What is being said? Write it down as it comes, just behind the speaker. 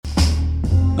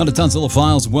On the Tonzilla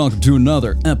Files, welcome to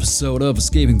another episode of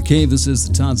Escaping the Cave. This is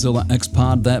the Tonzilla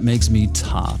X-Pod. That makes me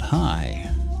Todd.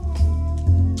 Hi.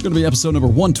 It's going to be episode number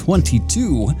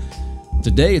 122.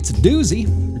 Today, it's a doozy.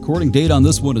 Recording date on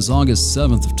this one is August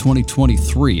 7th of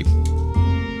 2023.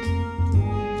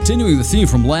 Continuing the theme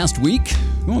from last week,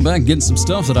 going back and getting some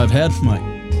stuff that I've had from my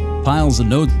piles of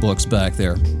notebooks back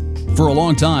there for a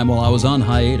long time while I was on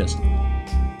hiatus.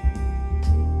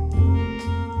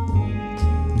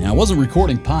 Now, I wasn't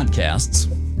recording podcasts.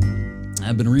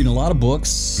 I've been reading a lot of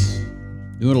books,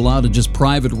 doing a lot of just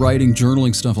private writing,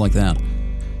 journaling, stuff like that.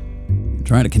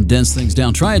 Trying to condense things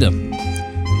down, trying to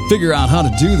figure out how to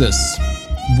do this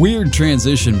weird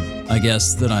transition, I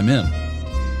guess, that I'm in.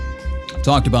 I've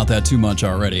talked about that too much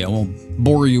already. I won't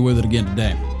bore you with it again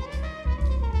today.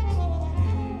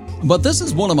 But this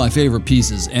is one of my favorite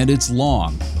pieces, and it's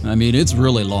long. I mean, it's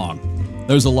really long.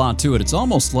 There's a lot to it. It's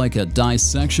almost like a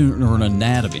dissection or an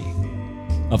anatomy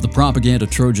of the propaganda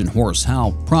Trojan horse,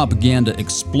 how propaganda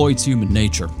exploits human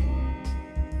nature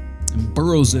and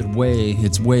burrows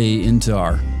its way into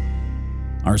our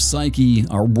psyche,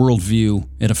 our worldview.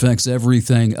 It affects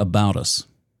everything about us.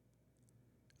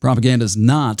 Propaganda is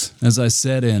not, as I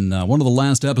said in one of the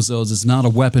last episodes, it's not a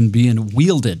weapon being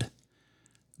wielded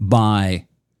by,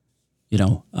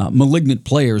 malignant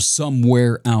players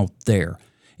somewhere out there.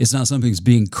 It's not something that's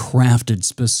being crafted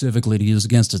specifically to use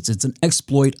against us. It's an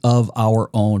exploit of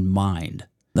our own mind.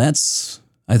 That's,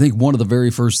 I think, one of the very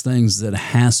first things that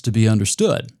has to be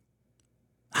understood.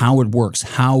 How it works,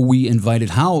 how we invite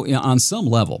it, how, on some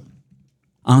level,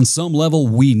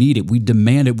 we need it, we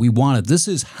demand it, we want it. This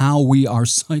is how we are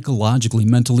psychologically,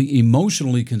 mentally,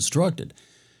 emotionally constructed.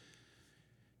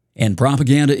 And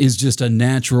propaganda is just a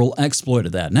natural exploit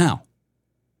of that. Now,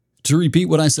 to repeat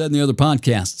what I said in the other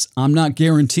podcasts, I'm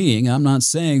not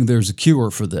saying there's a cure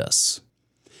for this.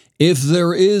 If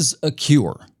there is a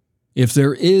cure, if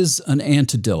there is an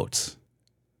antidote,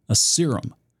 a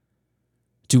serum,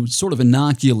 to sort of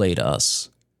inoculate us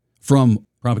from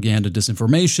propaganda,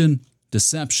 disinformation,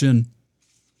 deception,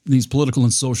 these political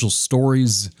and social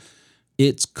stories,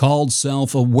 it's called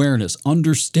self-awareness,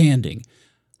 understanding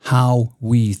how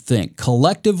we think.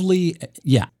 Collectively,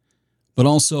 yeah, but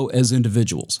also as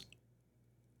individuals.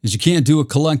 Because you can't do it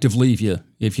collectively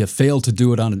if you fail to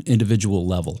do it on an individual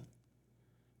level,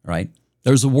 right?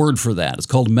 There's a word for that. It's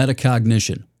called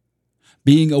metacognition,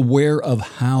 being aware of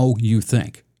how you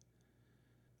think.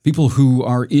 People who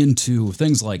are into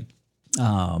things like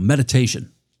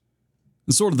meditation,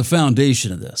 it's sort of the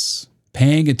foundation of this,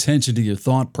 paying attention to your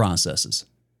thought processes,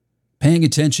 paying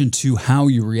attention to how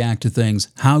you react to things,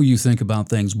 how you think about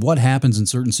things, what happens in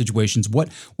certain situations,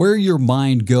 where your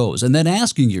mind goes, and then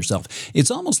asking yourself.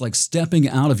 It's almost like stepping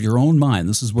out of your own mind.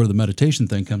 This is where the meditation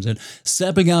thing comes in.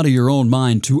 Stepping out of your own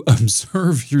mind to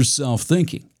observe yourself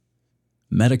thinking.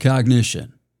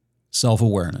 Metacognition,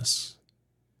 self-awareness.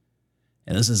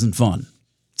 And this isn't fun.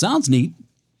 Sounds neat.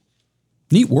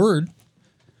 Neat word.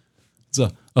 It's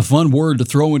a fun word to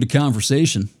throw into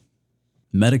conversation.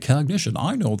 Metacognition.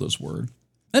 I know this word.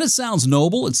 And it sounds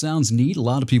noble. It sounds neat. A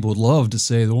lot of people would love to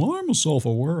say, well, I'm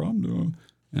self-aware. I'm doing.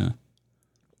 Yeah.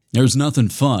 There's nothing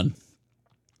fun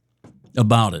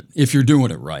about it if you're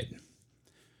doing it right.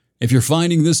 If you're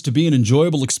finding this to be an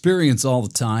enjoyable experience all the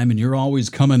time and you're always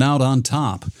coming out on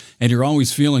top and you're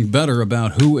always feeling better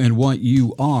about who and what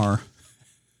you are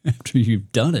after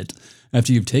you've done it,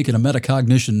 after you've taken a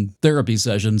metacognition therapy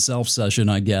session, self-session,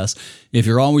 I guess, if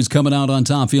you're always coming out on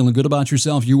top, feeling good about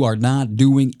yourself, you are not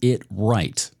doing it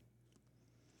right.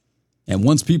 And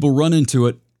once people run into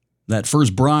it, that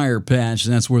first briar patch,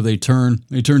 that's where they turn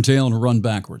tail and run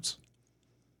backwards.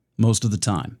 Most of the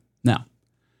time. Now,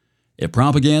 if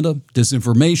propaganda,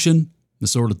 disinformation,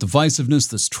 this sort of divisiveness,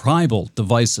 this tribal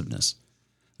divisiveness,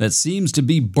 that seems to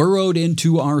be burrowed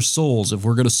into our souls if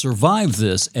we're going to survive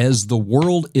this as the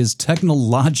world is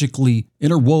technologically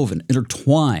interwoven,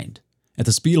 intertwined at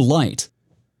the speed of light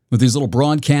with these little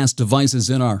broadcast devices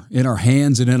in our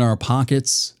hands and in our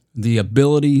pockets, the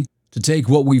ability to take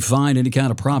what we find, any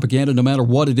kind of propaganda, no matter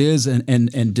what it is,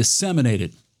 and disseminate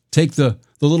it. Take the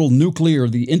little nuclear,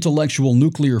 the intellectual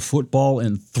nuclear football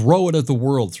and throw it at the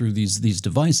world through these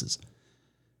devices.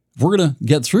 If we're going to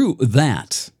get through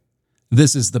that,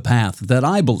 this is the path that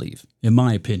I believe, in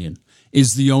my opinion,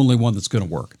 is the only one that's going to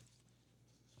work.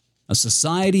 A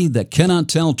society that cannot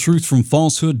tell truth from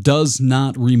falsehood does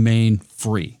not remain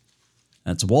free.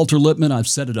 That's Walter Lippmann. I've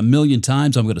said it a million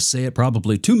times. I'm going to say it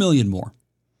probably 2 million more.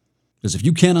 Because if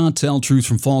you cannot tell truth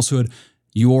from falsehood,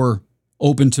 you're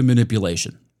open to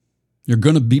manipulation. You're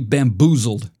going to be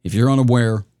bamboozled if you're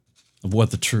unaware of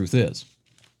what the truth is.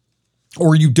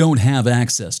 Or you don't have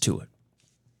access to it.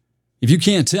 If you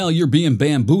can't tell you're being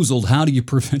bamboozled, how do you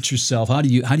prevent yourself? How do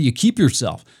you keep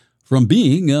yourself from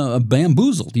being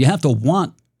bamboozled? You have to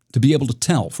want to be able to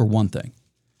tell, for one thing.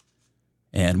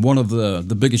 And one of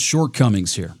the biggest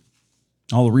shortcomings here,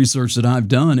 all the research that I've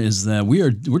done, is that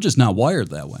we're just not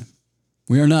wired that way.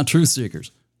 We are not truth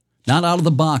seekers. Not out of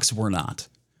the box, we're not.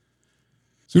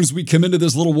 As soon as we come into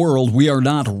this little world, we are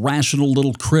not rational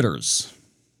little critters.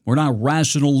 We're not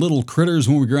rational little critters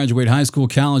when we graduate high school,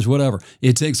 college, whatever.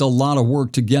 It takes a lot of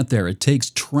work to get there. It takes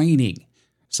training.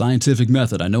 Scientific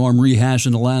method. I know I'm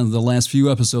rehashing the last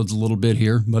few episodes a little bit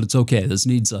here, but it's okay. This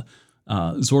needs a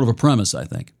sort of a premise, I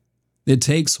think. It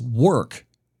takes work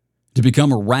to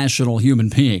become a rational human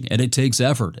being, and it takes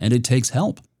effort, and it takes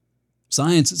help.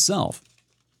 Science itself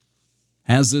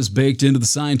has this baked into the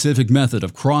scientific method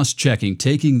of cross-checking,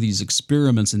 taking these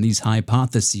experiments and these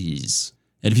hypotheses.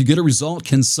 And if you get a result,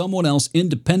 can someone else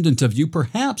independent of you,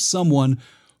 perhaps someone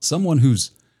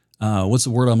who's, what's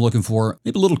the word I'm looking for?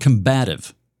 Maybe a little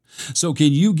combative. So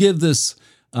can you give this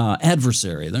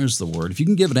adversary, there's the word, if you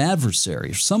can give an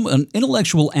adversary, an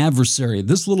intellectual adversary,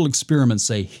 this little experiment,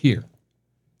 say, here,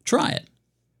 try it.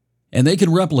 And they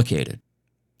can replicate it.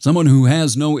 Someone who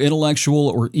has no intellectual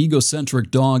or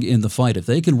egocentric dog in the fight, if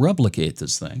they can replicate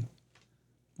this thing,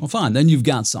 well, fine, then you've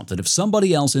got something. If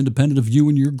somebody else independent of you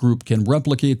and your group can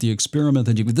replicate the experiment,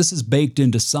 then this is baked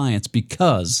into science,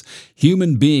 because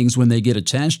human beings, when they get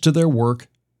attached to their work,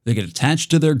 they get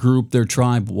attached to their group, their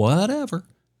tribe, whatever,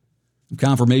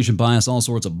 confirmation bias, all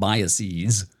sorts of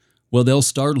biases, well, they'll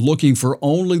start looking for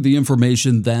only the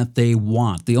information that they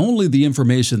want, only the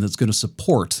information that's going to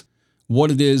support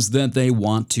what it is that they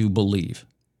want to believe.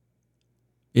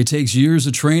 It takes years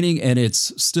of training, and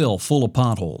it's still full of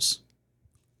potholes.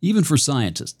 Even for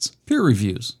scientists. Peer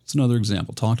reviews. It's another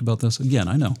example. Talked about this again,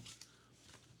 I know.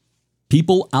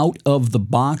 People out of the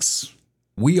box,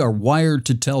 we are wired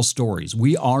to tell stories.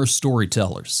 We are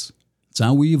storytellers. It's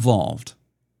how we evolved.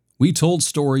 We told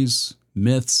stories,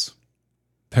 myths,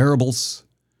 parables,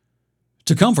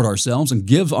 to comfort ourselves and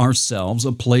give ourselves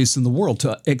a place in the world,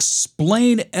 to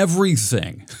explain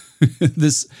everything.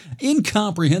 This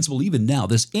incomprehensible, even now,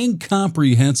 this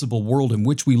incomprehensible world in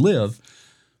which we live.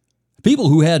 People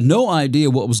who had no idea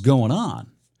what was going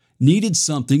on needed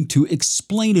something to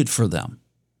explain it for them,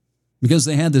 because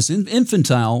they had this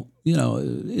infantile,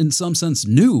 in some sense,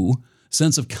 new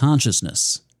sense of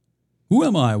consciousness. Who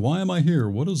am I? Why am I here?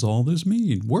 What does all this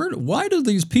mean? Why do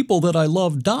these people that I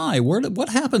love die? What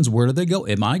happens? Where do they go?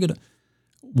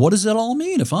 What does it all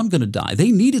mean if I'm going to die?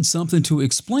 They needed something to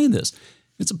explain this.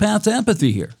 It's a path to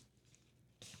empathy here.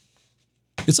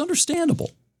 It's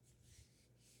understandable.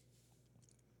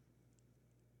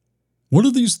 What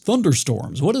are these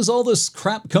thunderstorms? What is all this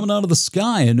crap coming out of the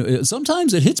sky? And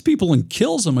sometimes it hits people and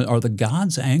kills them. Are the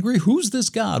gods angry? Who's this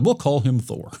god? We'll call him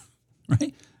Thor,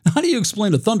 right? How do you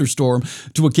explain a thunderstorm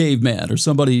to a caveman or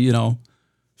somebody,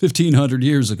 1,500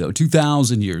 years ago,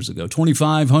 2,000 years ago,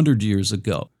 2,500 years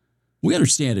ago? We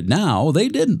understand it now. They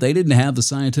didn't. They didn't have the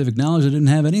scientific knowledge. They didn't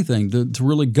have anything to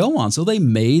really go on. So they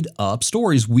made up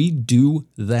stories. We do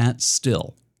that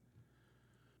still.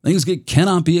 Things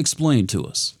cannot be explained to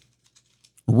us.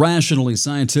 Rationally,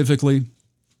 scientifically,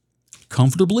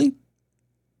 comfortably,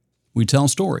 we tell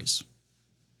stories.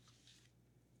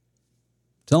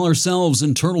 Tell ourselves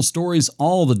internal stories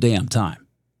all the damn time.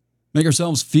 Make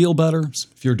ourselves feel better.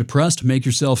 If you're depressed, make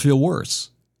yourself feel worse.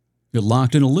 You're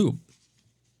locked in a loop.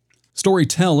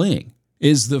 Storytelling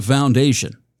is the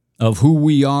foundation of who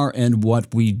we are and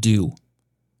what we do.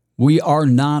 We are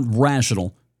not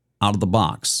rational out of the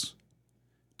box.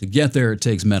 To get there, it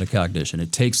takes metacognition.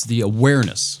 It takes the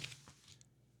awareness,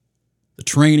 the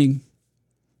training,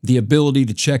 the ability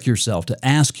to check yourself, to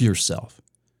ask yourself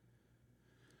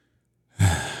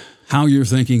how you're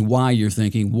thinking, why you're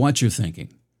thinking, what you're thinking.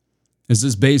 Is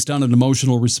this based on an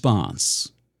emotional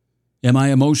response? Am I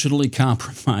emotionally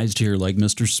compromised here like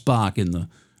Mr. Spock in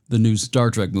the new Star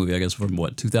Trek movie, I guess from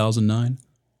 2009?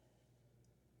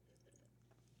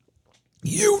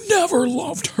 You never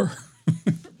loved her.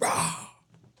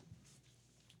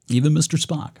 Even Mr.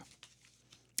 Spock.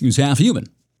 He was half human.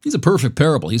 He's a perfect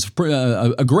parable. He's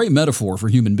a great metaphor for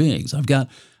human beings.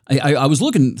 I was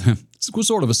looking, it's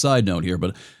sort of a side note here,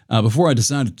 but before I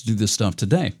decided to do this stuff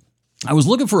today, I was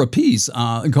looking for a piece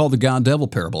called the God-Devil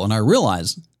Parable, and I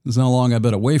realized, this is how long I've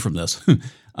been away from this,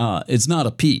 it's not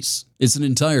a piece. It's an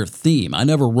entire theme. I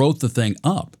never wrote the thing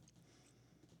up.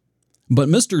 But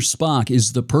Mr. Spock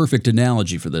is the perfect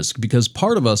analogy for this, because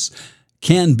part of us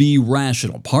can be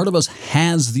rational. Part of us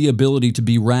has the ability to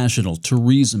be rational, to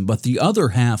reason, but the other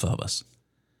half of us.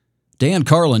 Dan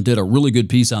Carlin did a really good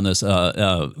piece on this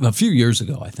a few years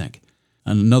ago, I think.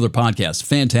 on another podcast.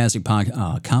 Fantastic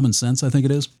podcast. Common Sense, I think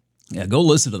it is. Yeah, go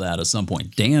listen to that at some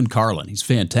point. Dan Carlin, he's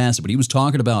fantastic. But he was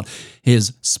talking about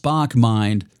his Spock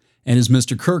mind and his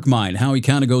Mr. Kirk mind, how he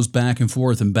kind of goes back and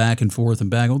forth and back and forth and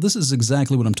back. Well, this is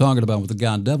exactly what I'm talking about with the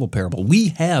God-Devil parable. We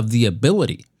have the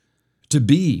ability to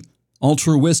be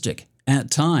altruistic at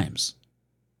times,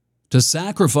 to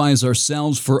sacrifice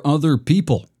ourselves for other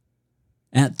people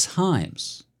at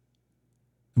times.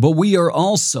 But we are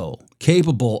also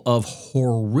capable of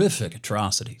horrific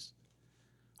atrocities.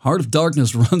 Heart of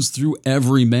darkness runs through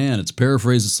every man. It's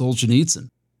paraphrased of Solzhenitsyn.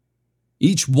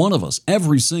 Each one of us,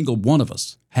 every single one of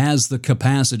us, has the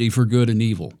capacity for good and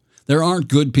evil. There aren't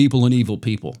good people and evil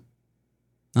people.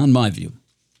 Not in my view.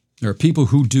 There are people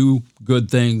who do good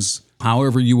things,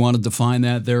 however you want to define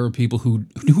that. There are people who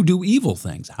do evil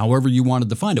things, however you want to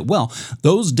define it. Well,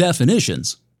 those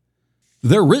definitions,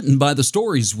 they're written by the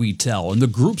stories we tell and the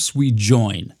groups we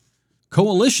join,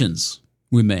 coalitions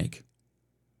we make,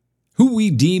 who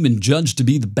we deem and judge to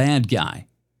be the bad guy,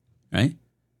 right?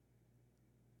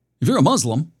 If you're a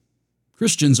Muslim,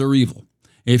 Christians are evil.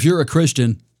 If you're a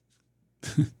Christian,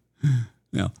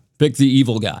 pick the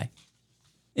evil guy.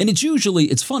 And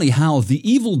it's funny how the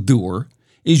evildoer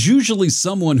is usually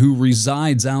someone who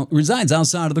resides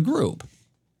outside of the group.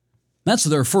 That's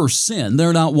their first sin.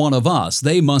 They're not one of us.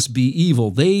 They must be evil.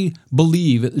 They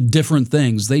believe different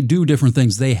things. They do different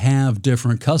things. They have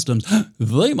different customs.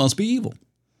 They must be evil.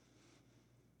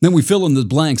 Then we fill in the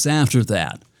blanks after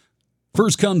that.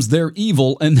 First comes their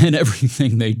evil, and then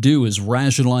everything they do is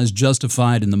rationalized,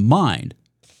 justified in the mind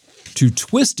to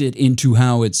twist it into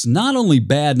how it's not only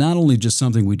bad, not only just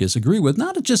something we disagree with,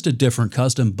 not just a different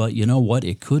custom, but you know what?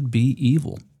 It could be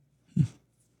evil.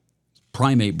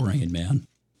 Primate brain, man.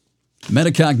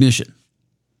 Metacognition.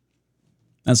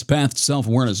 That's the path to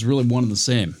self-awareness. Really one and the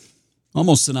same.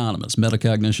 Almost synonymous,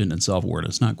 metacognition and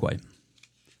self-awareness. Not quite.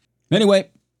 Anyway,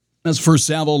 that's the first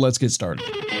salvo. Let's get started.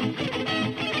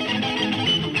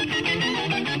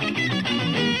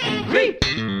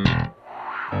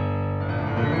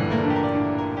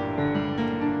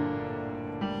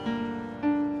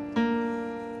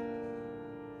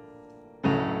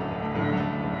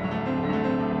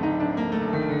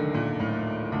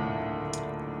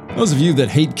 Those of you that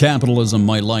hate capitalism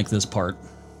might like this part.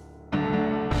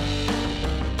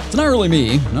 It's not really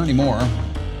me, not anymore.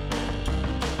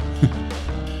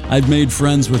 I've made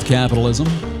friends with capitalism.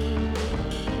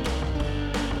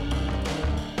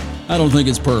 I don't think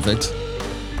it's perfect,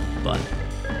 but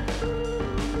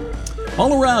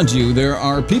all around you there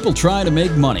are people trying to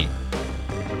make money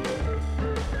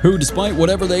who, despite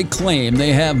whatever they claim,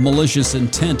 they have malicious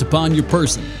intent upon your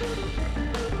person.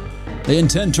 They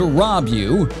intend to rob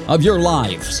you of your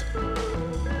lives.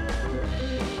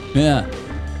 Yeah.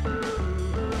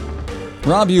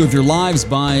 Rob you of your lives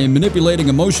by manipulating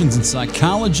emotions and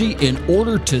psychology in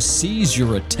order to seize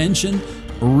your attention,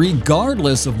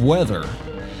 regardless of whether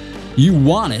you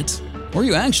want it or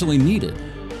you actually need it.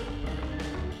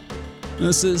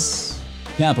 This is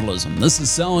capitalism. This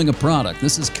is selling a product.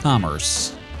 This is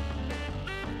commerce.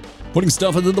 Putting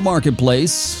stuff into the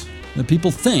marketplace that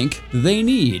people think they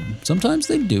need. Sometimes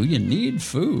they do. You need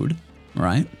food,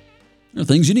 right? There are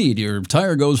things you need. Your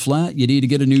tire goes flat, you need to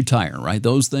get a new tire, right?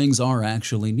 Those things are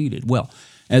actually needed. Well,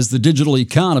 as the digital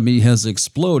economy has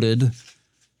exploded,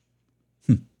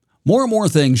 more and more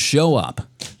things show up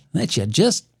that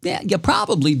you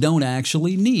probably don't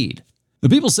actually need. The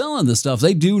people selling this stuff,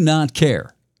 they do not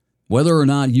care whether or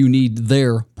not you need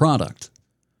their product.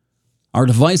 Our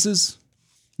devices,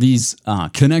 these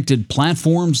connected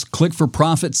platforms,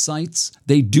 click-for-profit sites,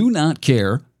 they do not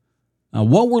care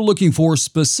what we're looking for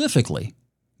specifically,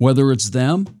 whether it's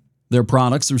them, their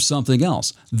products, or something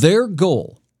else. Their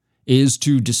goal is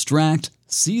to distract,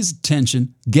 seize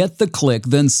attention, get the click,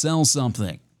 then sell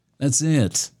something. That's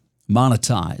it.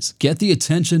 Monetize. Get the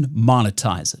attention,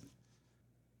 monetize it.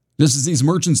 Just as these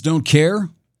merchants don't care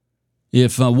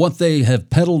if what they have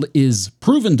peddled is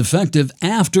proven defective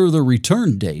after the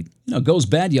return date. It goes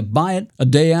bad, you buy it a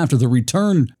day after the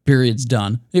return period's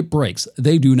done, it breaks.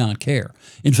 They do not care.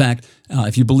 In fact,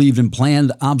 if you believe in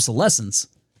planned obsolescence,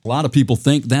 a lot of people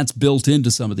think that's built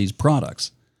into some of these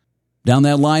products. Down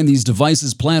that line, these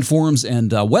devices, platforms,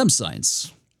 and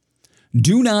websites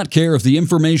do not care if the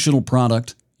informational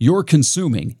product you're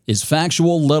consuming is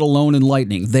factual, let alone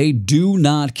enlightening. They do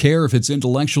not care if it's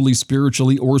intellectually,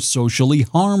 spiritually, or socially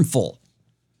harmful,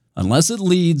 unless it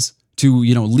leads to,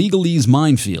 legalese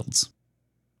minefields.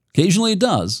 Occasionally it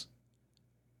does.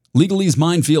 Legalese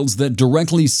minefields that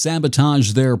directly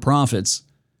sabotage their profits.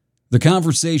 The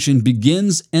conversation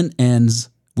begins and ends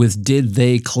with, did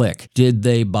they click? Did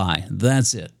they buy?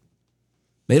 That's it.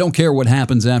 They don't care what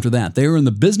happens after that. They're in the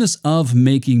business of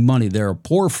making money. They're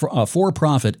a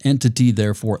for-profit entity,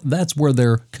 therefore that's where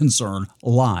their concern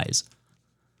lies.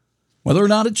 Whether or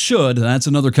not it should, that's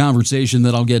another conversation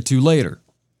that I'll get to later.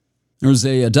 There was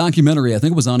a documentary, I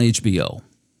think it was on HBO,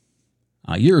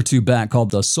 a year or two back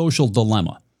called The Social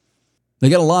Dilemma. They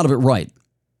got a lot of it right,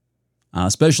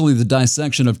 especially the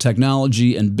dissection of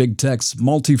technology and big tech's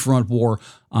multi-front war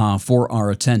for our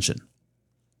attention.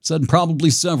 Said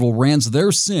probably several rants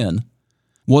their sin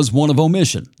was one of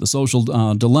omission, the social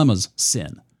dilemma's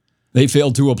sin. They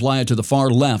failed to apply it to the far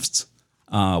left's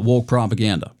woke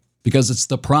propaganda because it's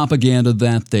the propaganda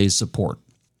that they support,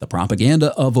 the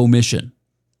propaganda of omission.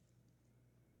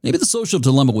 Maybe the social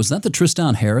dilemma, was that the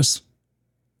Tristan Harris?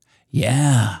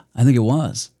 Yeah, I think it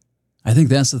was. I think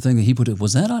that's the thing that he put it.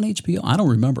 Was that on HBO? I don't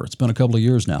remember. It's been a couple of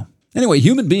years now. Anyway,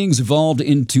 human beings evolved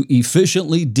to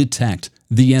efficiently detect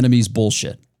the enemy's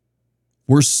bullshit.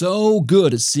 We're so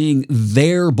good at seeing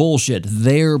their bullshit,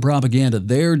 their propaganda,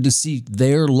 their deceit,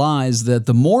 their lies, that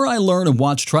the more I learn and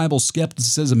watch tribal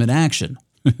skepticism in action,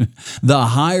 the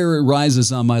higher it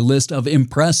rises on my list of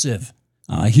impressive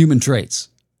human traits.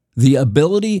 The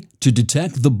ability to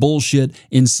detect the bullshit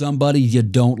in somebody you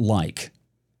don't like.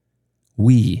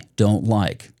 We don't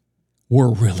like.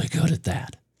 We're really good at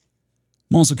that.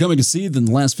 I'm also coming to see that in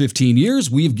the last 15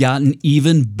 years, we've gotten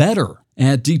even better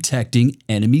at detecting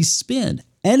enemy spin.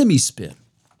 Enemy spin.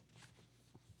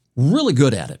 Really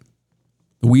good at it.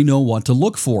 We know what to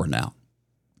look for now.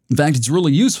 In fact, it's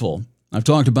really useful. I've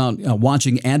talked about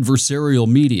watching adversarial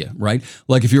media, right?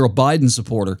 Like if you're a Biden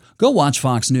supporter, go watch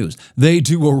Fox News. They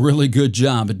do a really good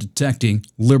job at detecting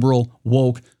liberal,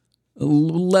 woke,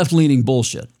 left-leaning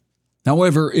bullshit.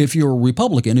 However, if you're a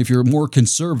Republican, if you're more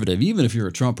conservative, even if you're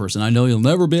a Trump person, I know you'll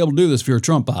never be able to do this if you're a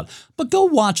Trump bot, but go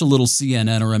watch a little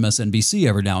CNN or MSNBC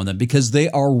every now and then because they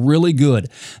are really good.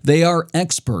 They are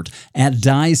expert at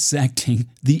dissecting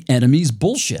the enemy's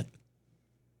bullshit.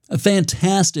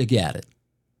 Fantastic at it.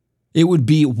 It would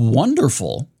be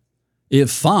wonderful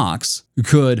if Fox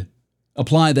could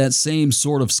apply that same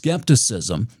sort of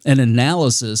skepticism and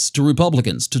analysis to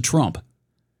Republicans, to Trump.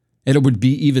 And it would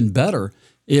be even better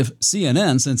if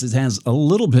CNN, since it has a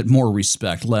little bit more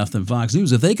respect left than Fox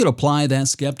News, if they could apply that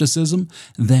skepticism,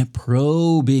 that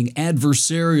probing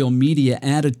adversarial media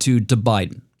attitude to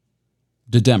Biden,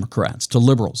 to Democrats, to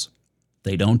liberals.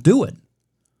 They don't do it.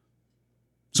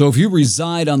 So if you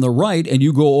reside on the right and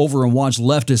you go over and watch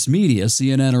leftist media,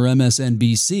 CNN or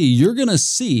MSNBC, you're going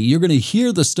to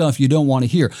hear the stuff you don't want to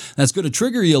hear. That's going to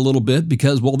trigger you a little bit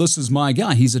because, well, this is my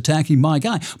guy. He's attacking my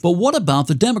guy. But what about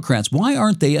the Democrats? Why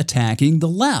aren't they attacking the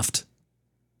left?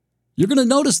 You're going to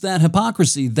notice that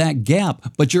hypocrisy, that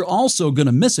gap, but you're also going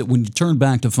to miss it when you turn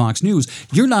back to Fox News.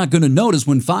 You're not going to notice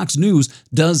when Fox News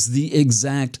does the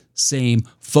exact same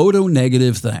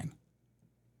photo-negative thing.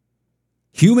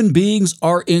 Human beings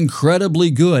are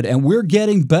incredibly good, and we're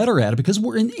getting better at it because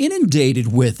we're inundated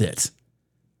with it.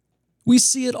 We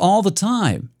see it all the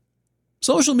time.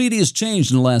 Social media has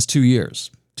changed in the last 3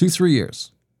 years.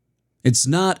 It's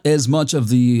not as much of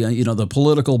the the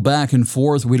political back and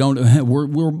forth.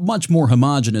 We're much more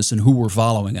homogenous in who we're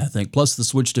following, I think. Plus the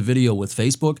switch to video with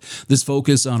Facebook, this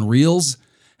focus on Reels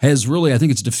has really, I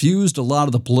think it's diffused a lot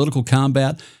of the political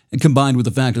combat, and combined with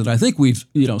the fact that I think we've,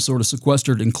 sort of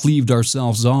sequestered and cleaved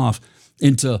ourselves off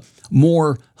into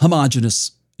more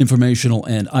homogenous informational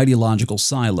and ideological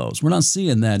silos. We're not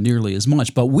seeing that nearly as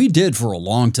much, but we did for a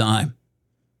long time.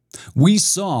 We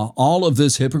saw all of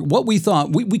this, what we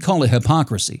thought, we call it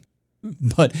hypocrisy.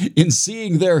 But in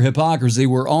seeing their hypocrisy,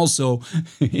 we're also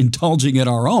indulging in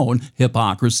our own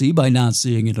hypocrisy by not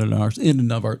seeing it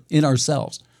in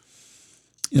ourselves.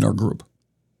 In our group.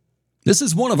 This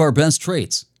is one of our best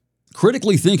traits.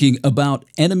 Critically thinking about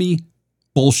enemy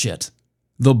bullshit.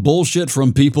 The bullshit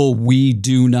from people we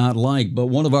do not like. But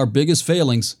one of our biggest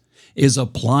failings is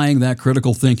applying that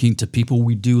critical thinking to people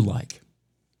we do like.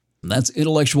 And that's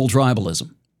intellectual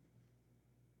tribalism.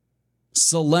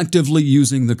 Selectively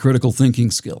using the critical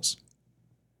thinking skills.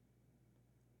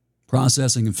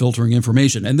 Processing and filtering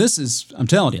information. And this is, I'm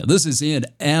telling you, this is in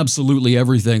absolutely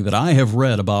everything that I have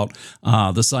read about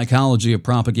the psychology of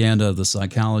propaganda, the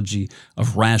psychology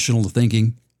of rational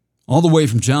thinking, all the way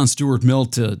from John Stuart Mill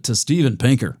to Steven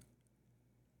Pinker.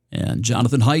 And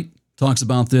Jonathan Haidt talks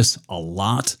about this a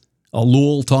lot.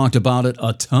 Ellul talked about it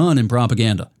a ton in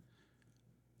propaganda.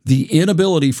 The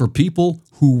inability for people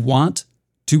who want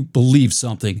to believe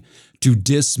something to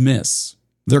dismiss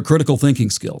their critical thinking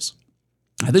skills.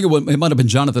 I think it might have been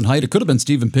Jonathan Haidt. It could have been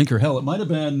Steven Pinker. Hell, it might have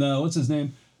been, what's his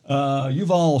name?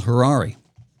 Yuval Harari.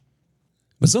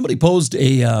 But somebody put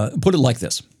it like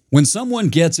this. When someone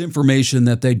gets information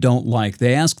that they don't like,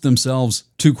 they ask themselves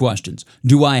two questions.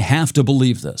 Do I have to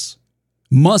believe this?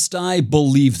 Must I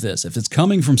believe this? If it's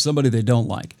coming from somebody they don't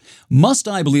like, must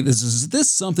I believe this? Is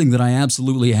this something that I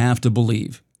absolutely have to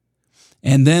believe?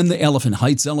 And then the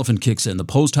Heights elephant kicks in, the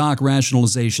post hoc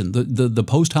rationalization, the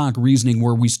post hoc reasoning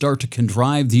where we start to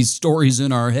contrive these stories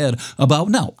in our head about,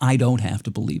 no, I don't have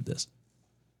to believe this.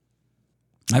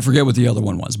 I forget what the other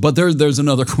one was, but there's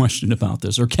another question about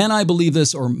this. Or can I believe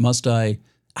this, or must I?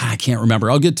 I can't remember.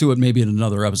 I'll get to it maybe in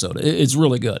another episode. It's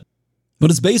really good. But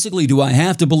it's basically, do I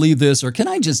have to believe this, or can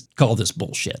I just call this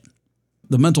bullshit?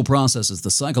 The mental processes,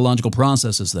 the psychological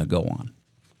processes that go on.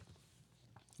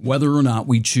 Whether or not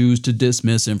we choose to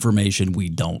dismiss information we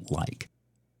don't like.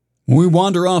 When we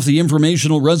wander off the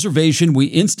informational reservation, we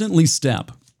instantly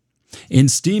step in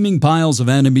steaming piles of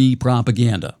enemy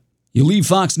propaganda. You leave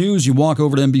Fox News, you walk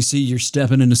over to NBC, you're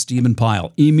stepping in a steaming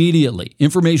pile. Immediately,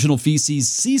 informational feces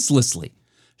ceaselessly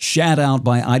shat out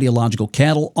by ideological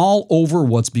cattle all over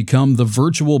what's become the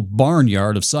virtual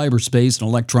barnyard of cyberspace and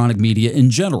electronic media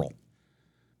in general.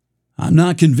 I'm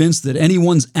not convinced that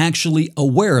anyone's actually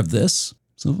aware of this,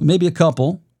 so maybe a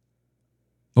couple.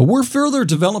 But we're further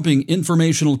developing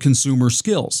informational consumer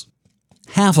skills.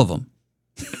 Half of them.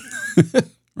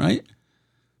 Right?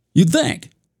 You'd think.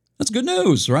 That's good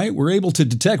news, right? We're able to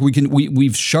detect.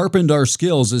 We've sharpened our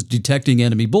skills as detecting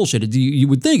enemy bullshit. You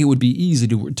would think it would be easy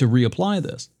to reapply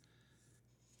this.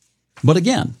 But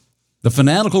again, the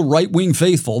fanatical right-wing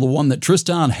faithful, the one that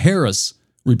Tristan Harris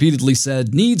repeatedly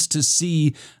said needs to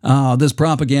see this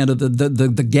propaganda,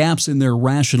 the gaps in their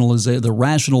rationalization, the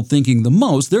rational thinking the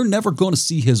most, they're never going to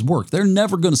see his work. They're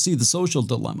never going to see the social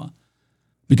dilemma.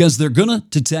 Because they're going to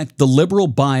detect the liberal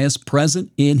bias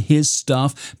present in his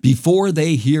stuff before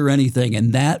they hear anything,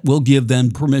 and that will give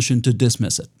them permission to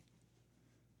dismiss it.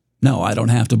 No, I don't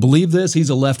have to believe this. He's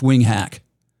a left-wing hack.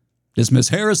 Dismiss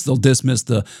Harris, they'll dismiss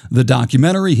the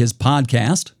documentary, his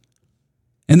podcast,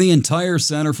 and the entire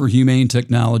Center for Humane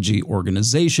Technology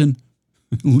organization,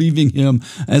 leaving him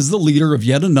as the leader of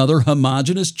yet another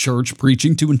homogenous church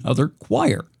preaching to another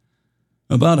choir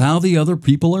about how the other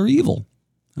people are evil.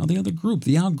 Now the other group,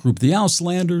 the out-group, the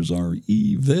Auslanders are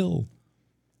evil.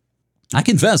 I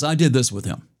confess I did this with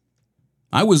him.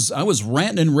 I was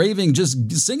ranting and raving,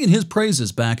 just singing his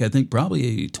praises back, I think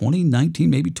probably 2019,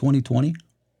 maybe 2020.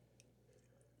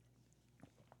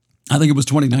 I think it was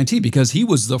 2019 because he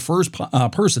was the first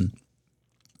person,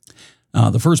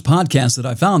 the first podcast that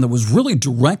I found that was really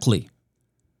directly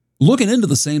looking into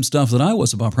the same stuff that I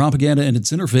was about propaganda and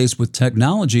its interface with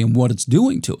technology and what it's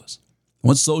doing to us.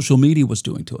 What social media was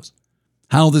doing to us,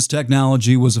 how this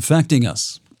technology was affecting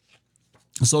us,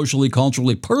 socially,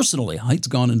 culturally, personally. Height's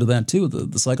gone into that too,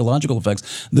 the psychological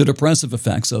effects, the depressive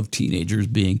effects of teenagers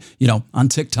being, on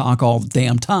TikTok all the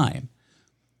damn time.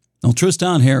 Well,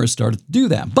 Tristan Harris started to do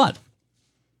that, but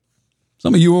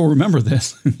some of you will remember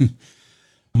this.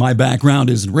 My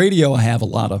background is in radio. I have a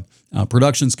lot of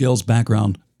production skills,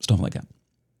 background, stuff like that.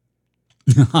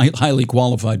 Highly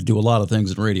qualified to do a lot of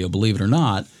things in radio, believe it or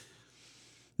not.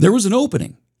 There was an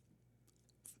opening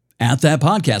at that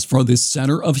podcast for this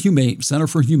Center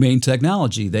for Humane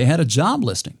Technology. They had a job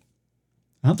listing.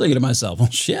 I'm thinking to myself,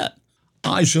 well, shit,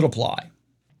 I should apply.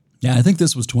 Yeah, I think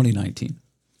this was 2019,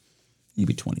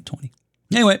 maybe 2020.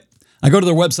 Anyway, I go to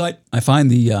their website. I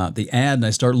find the ad and I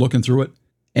start looking through it.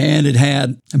 And it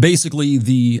had basically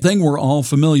the thing we're all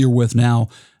familiar with now,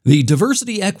 the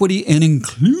diversity, equity, and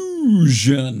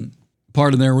inclusion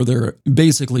part in there where they're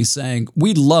basically saying,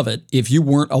 we'd love it if you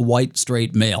weren't a white,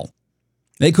 straight male.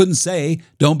 They couldn't say,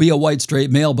 don't be a white,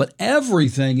 straight male, but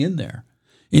everything in there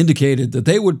indicated that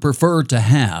they would prefer to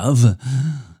have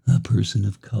a person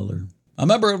of color, a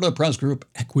member of the press group,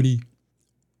 equity,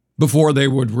 before they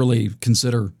would really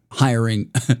consider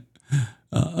hiring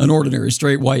an ordinary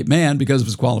straight white man because of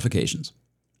his qualifications.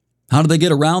 How did they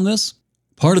get around this?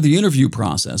 Part of the interview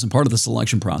process and part of the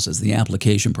selection process, the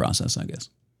application process, I guess,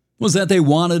 was that they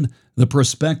wanted the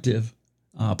prospective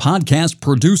podcast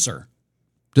producer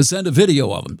to send a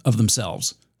video of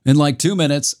themselves in like 2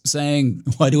 minutes saying,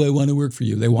 why do I want to work for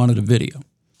you? They wanted a video.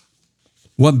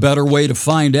 What better way to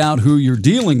find out who you're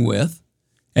dealing with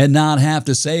and not have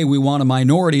to say we want a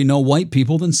minority, no white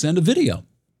people, than send a video?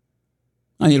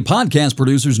 I mean, a podcast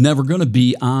producer's never going to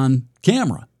be on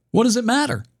camera. What does it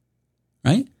matter?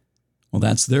 Right? Well,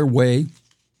 that's their way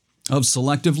of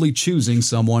selectively choosing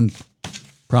someone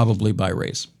probably by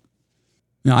race.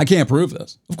 Now, I can't prove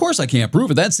this. Of course I can't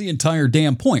prove it. That's the entire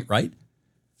damn point, right?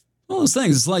 All those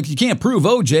things. It's like you can't prove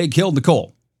OJ killed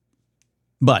Nicole.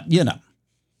 But,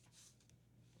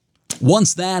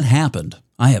 once that happened,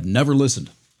 I have never listened.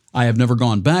 I have never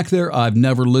gone back there. I've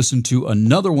never listened to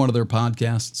another one of their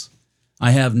podcasts.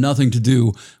 I have nothing to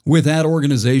do with that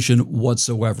organization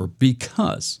whatsoever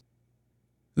because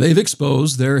they've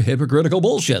exposed their hypocritical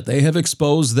bullshit. They have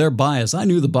exposed their bias. I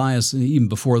knew the bias even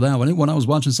before that. When I was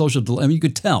watching Social Dilemma, you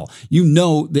could tell. You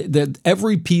know that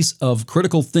every piece of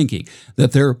critical thinking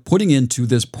that they're putting into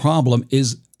this problem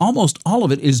is almost all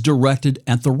of it is directed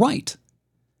at the right.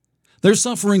 They're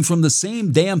suffering from the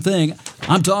same damn thing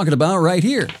I'm talking about right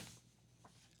here.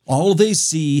 All they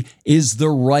see is the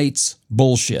right's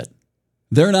bullshit.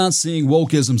 They're not seeing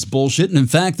wokeism's bullshit, and in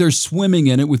fact, they're swimming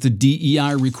in it with the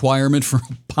DEI requirement for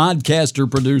a podcast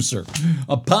producer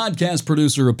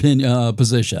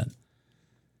position.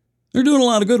 They're doing a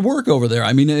lot of good work over there,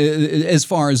 I mean, as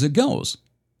far as it goes.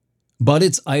 But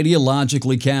it's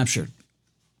ideologically captured.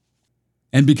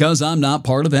 And because I'm not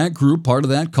part of that group, part of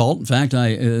that cult, in fact,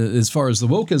 as far as the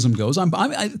wokeism goes,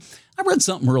 I read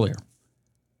something earlier.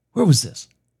 Where was this?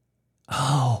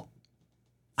 Oh,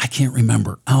 I can't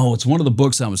remember. Oh, it's one of the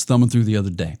books I was thumbing through the other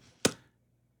day.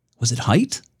 Was it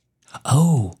Height?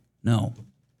 Oh, no.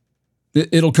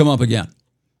 It'll come up again.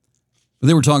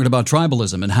 They were talking about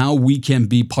tribalism and how we can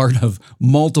be part of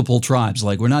multiple tribes.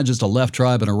 Like we're not just a left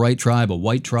tribe and a right tribe, a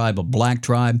white tribe, a black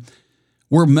tribe.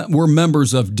 We're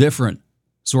members of different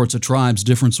sorts of tribes,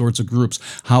 different sorts of groups.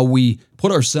 How we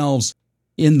put ourselves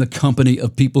in the company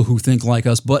of people who think like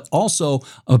us, but also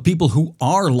of people who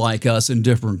are like us in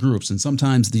different groups. And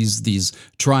sometimes these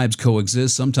tribes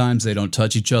coexist. Sometimes they don't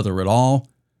touch each other at all.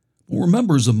 We're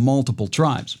members of multiple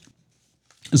tribes.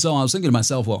 And so I was thinking to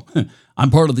myself, well, I'm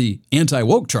part of the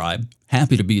anti-woke tribe.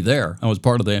 Happy to be there. I was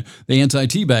part of the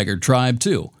anti-teabagger tribe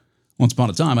too. Once upon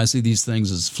a time, I see these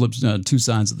things as two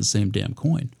sides of the same damn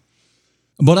coin.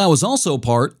 But I was also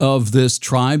part of this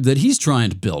tribe that he's trying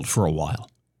to build for a while,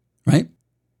 right?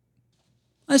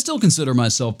 I still consider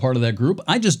myself part of that group.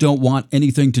 I just don't want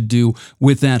anything to do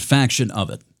with that faction of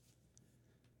it.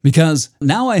 Because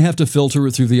now I have to filter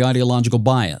it through the ideological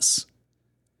bias.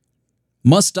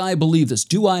 Must I believe this?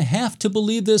 Do I have to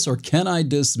believe this or can I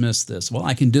dismiss this? Well,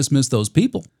 I can dismiss those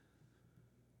people.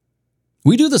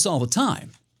 We do this all the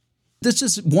time. This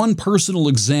is one personal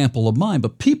example of mine,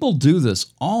 but people do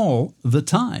this all the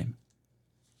time.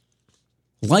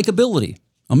 Likability.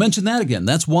 I'll mention that again.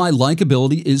 That's why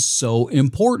likability is so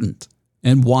important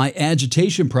and why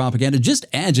agitation propaganda, just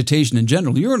agitation in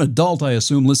general. You're an adult, I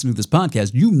assume, listening to this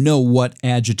podcast. You know what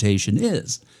agitation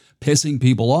is. Pissing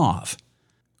people off.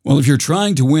 Well, if you're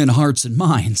trying to win hearts and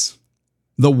minds,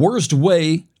 the worst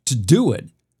way to do it,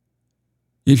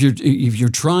 if you're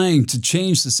trying to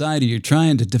change society, you're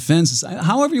trying to defend society,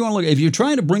 however you want to look at it, if you're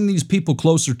trying to bring these people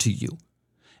closer to you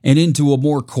and into a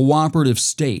more cooperative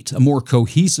state, a more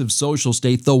cohesive social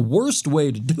state, the worst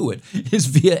way to do it is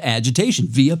via agitation,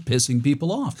 via pissing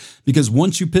people off. Because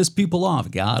once you piss people off,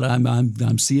 God,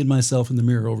 I'm seeing myself in the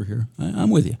mirror over here.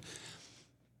 I'm with you.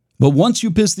 But once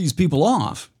you piss these people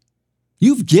off,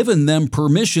 you've given them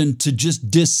permission to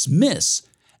just dismiss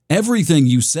everything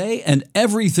you say and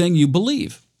everything you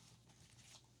believe.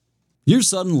 You're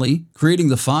suddenly creating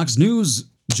the Fox News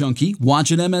junkie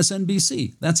watching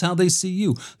MSNBC. That's how they see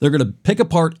you. They're going to pick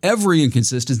apart every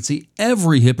inconsistency,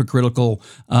 every hypocritical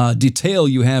detail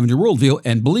you have in your worldview.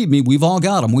 And believe me, we've all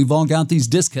got them. We've all got these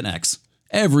disconnects.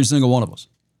 Every single one of us.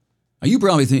 Now, you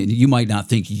probably think, you might not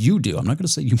think you do. I'm not going to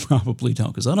say you probably don't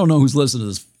because I don't know who's listening to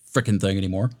this frickin' thing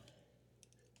anymore.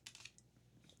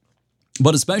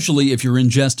 But especially if you're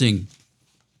ingesting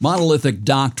monolithic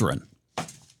doctrine,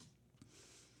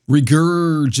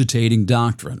 regurgitating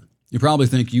doctrine, you probably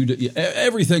think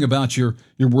everything about your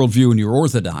worldview and your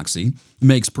orthodoxy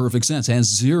makes perfect sense, has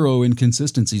zero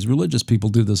inconsistencies. Religious people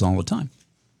do this all the time.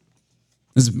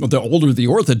 The older the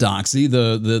orthodoxy,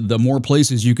 the more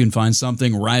places you can find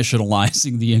something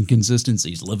rationalizing the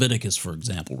inconsistencies. Leviticus, for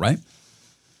example, right?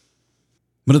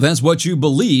 But if that's what you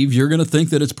believe, you're going to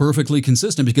think that it's perfectly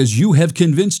consistent because you have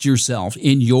convinced yourself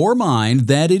in your mind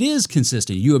that it is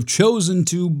consistent. You have chosen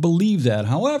to believe that.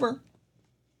 However,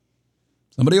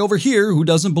 somebody over here who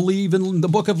doesn't believe in the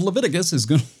book of Leviticus is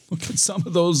going to look at some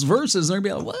of those verses and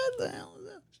they're going to be like, what the hell is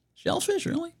that? Shellfish,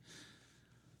 really?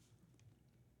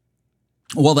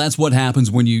 Well, that's what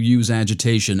happens when you use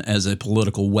agitation as a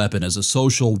political weapon, as a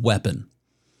social weapon.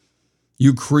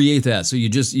 You create that. So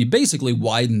you basically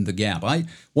widen the gap.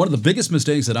 One of the biggest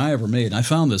mistakes that I ever made, and I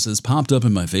found this popped up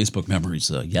in my Facebook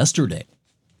memories yesterday,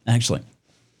 actually.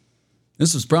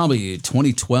 This was probably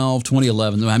 2012,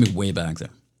 2011, I mean way back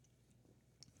there.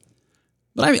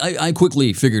 But I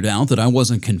quickly figured out that I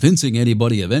wasn't convincing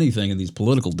anybody of anything in these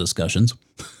political discussions.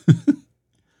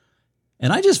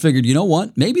 And I just figured, you know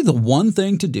what? Maybe the one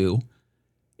thing to do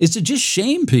is to just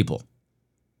shame people.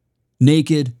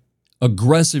 naked,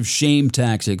 aggressive shame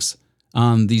tactics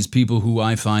on these people who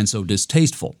I find so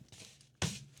distasteful.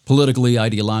 Politically,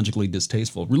 ideologically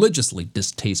distasteful, religiously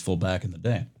distasteful back in the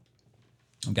day.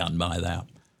 I've gotten by that.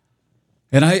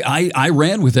 And I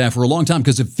ran with that for a long time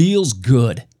because it feels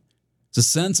good. It's a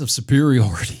sense of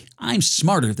superiority. I'm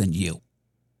smarter than you.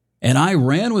 And I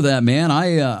ran with that, man.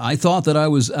 I thought that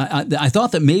I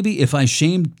thought that maybe if I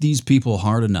shamed these people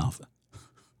hard enough,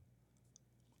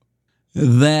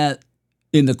 that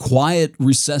in the quiet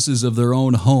recesses of their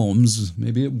own homes,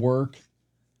 maybe at work,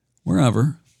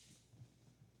 wherever,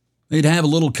 they'd have a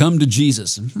little come to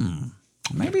Jesus.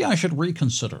 Maybe I should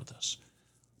reconsider this.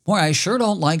 Boy, I sure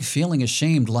don't like feeling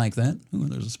ashamed like that. Ooh,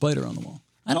 there's a spider on the wall.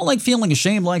 I don't like feeling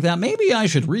ashamed like that. Maybe I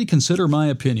should reconsider my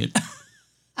opinion.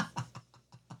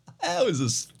 That was the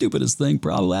stupidest thing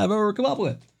probably I've ever come up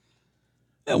with. It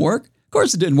didn't work. Of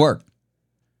course it didn't work.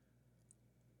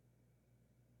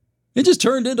 It just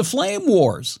turned into flame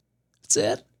wars. That's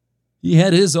it. He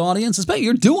had his audience.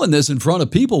 You're doing this in front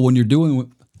of people when you're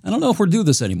doing... I don't know if we're doing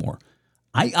this anymore.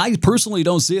 I personally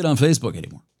don't see it on Facebook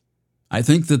anymore. I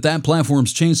think that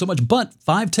platform's changed so much. But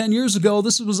 5-10 years ago,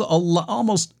 this was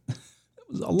almost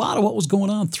a lot of what was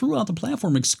going on throughout the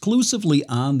platform, exclusively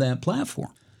on that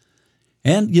platform.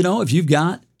 And, if you've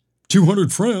got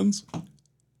 200 friends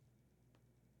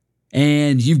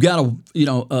and you've got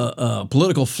a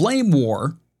political flame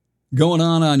war going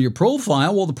on your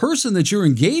profile, well, the person that you're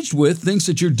engaged with thinks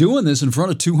that you're doing this in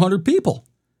front of 200 people.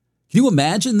 Can you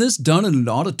imagine this done in an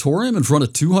auditorium in front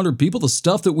of 200 people, the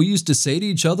stuff that we used to say to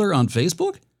each other on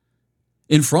Facebook?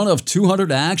 In front of 200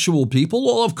 actual people?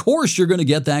 Well, of course you're going to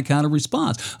get that kind of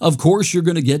response. Of course you're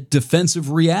going to get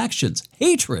defensive reactions,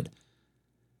 hatred.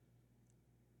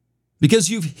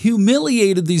 Because you've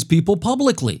humiliated these people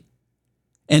publicly.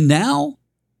 And now,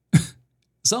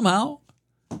 somehow,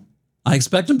 I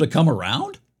expect them to come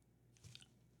around?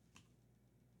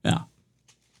 Yeah.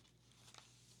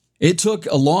 It took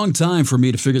a long time for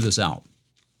me to figure this out.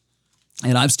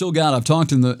 And I've talked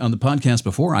on the podcast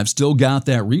before, I've still got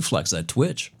that reflex, that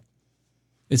twitch.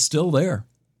 It's still there.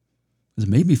 It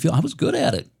made me feel I was good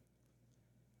at it.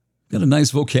 Got a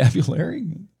nice vocabulary.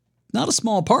 Not a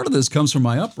small part of this comes from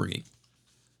my upbringing.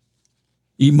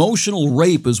 Emotional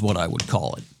rape is what I would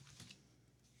call it.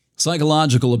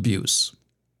 Psychological abuse.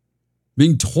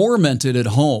 Being tormented at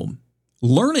home.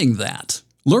 Learning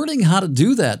how to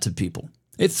do that to people.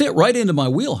 It fit right into my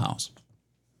wheelhouse.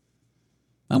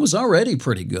 I was already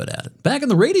pretty good at it. Back in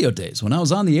the radio days, when I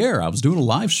was on the air, I was doing a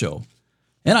live show.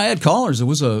 And I had callers. It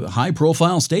was a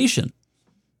high-profile station.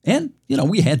 And,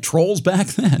 we had trolls back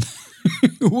then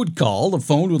who would call. The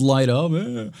phone would light up.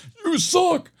 You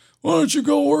suck. Why don't you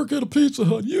go work at a Pizza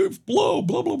Hut? You blow,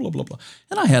 blah, blah, blah, blah, blah.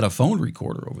 And I had a phone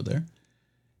recorder over there.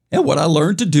 And what I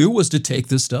learned to do was to take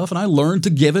this stuff and I learned to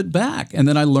give it back. And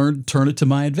then I learned to turn it to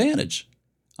my advantage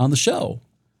on the show.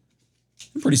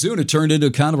 And pretty soon it turned into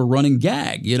kind of a running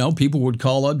gag. People would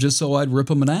call up just so I'd rip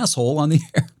them an asshole on the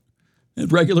air.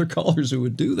 And regular callers who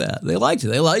would do that. They liked it.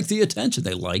 They liked the attention.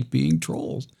 They liked being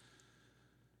trolls.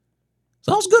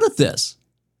 So I was good at this.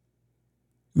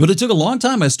 But it took a long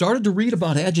time. I started to read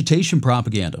about agitation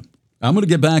propaganda. I'm going to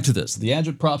get back to this. The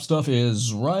agitprop stuff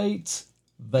is right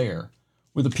there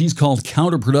with a piece called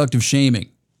Counterproductive Shaming.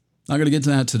 Not going to get to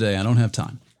that today. I don't have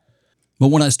time. But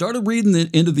when I started reading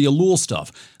into the Elul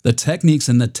stuff, the techniques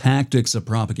and the tactics of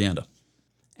propaganda,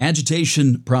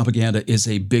 agitation propaganda is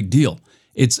a big deal.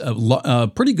 It's a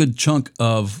pretty good chunk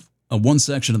of one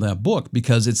section of that book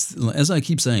because it's, as I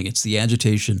keep saying, it's the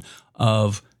agitation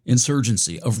of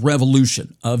insurgency, of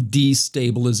revolution, of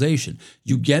destabilization.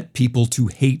 You get people to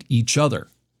hate each other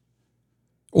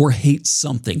or hate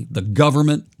something, the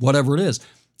government, whatever it is.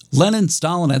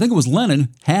 Stalin, I think it was Lenin,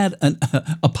 had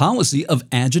a policy of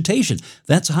agitation.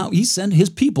 That's how he sent his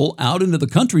people out into the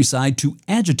countryside to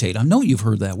agitate. I know you've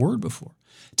heard that word before.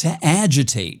 To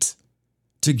agitate,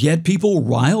 to get people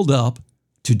riled up,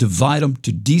 to divide them,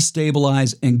 to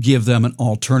destabilize, and give them an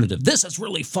alternative. This is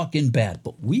really fucking bad,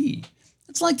 but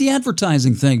it's like the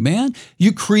advertising thing, man.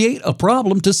 You create a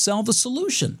problem to sell the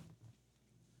solution.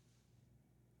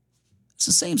 It's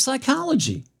the same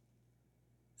psychology.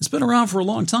 It's been around for a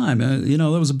long time.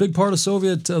 That was a big part of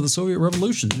the Soviet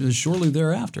Revolution shortly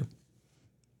thereafter.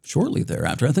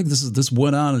 I think this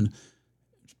went on and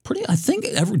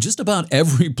just about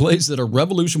every place that a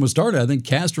revolution was started. I think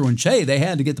Castro and Che, they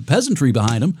had to get the peasantry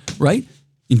behind them, right?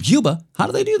 In Cuba, how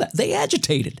do they do that? They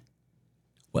agitated.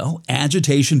 Well,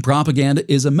 agitation propaganda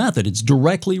is a method. It's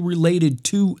directly related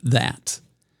to that.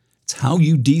 It's how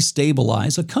you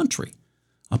destabilize a country,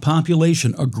 a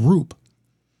population, a group.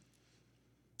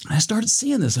 I started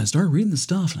seeing this. I started reading the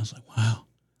stuff, and I was like, wow,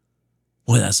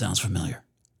 Boy, that sounds familiar.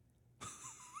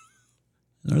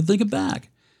 They're thinking back.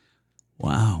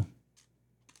 Wow.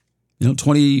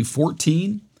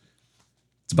 2014,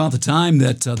 it's about the time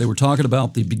that they were talking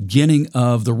about the beginning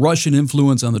of the Russian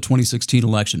influence on the 2016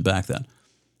 election back then.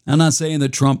 I'm not saying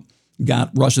that Trump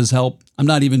got Russia's help. I'm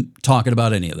not even talking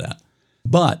about any of that.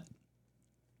 But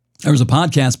there was a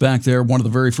podcast back there. One of the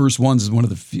very first ones is one of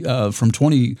the from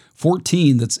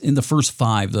 2014 that's in the first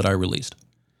 5 that I released.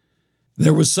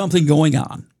 There was something going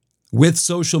on with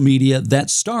social media that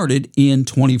started in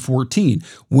 2014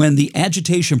 when the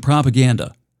agitation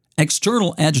propaganda,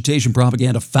 external agitation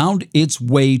propaganda, found its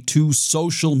way to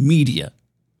social media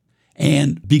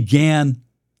and began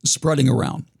spreading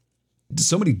around.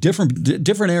 So many different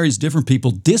areas, different people,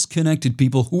 disconnected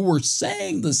people who were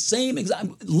saying the same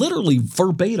exact, literally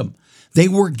verbatim. They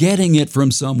were getting it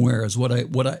from somewhere, is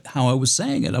how I was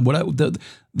saying it.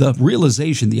 The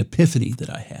realization, the epiphany that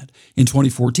I had in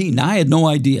 2014. Now, I had no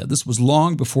idea. This was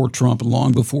long before Trump and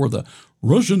long before the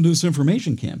Russian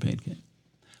disinformation campaign came.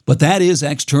 But that is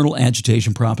external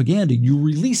agitation propaganda. You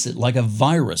release it like a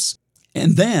virus,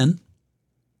 and then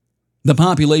the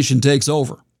population takes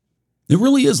over. It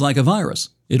really is like a virus.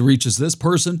 It reaches this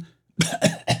person,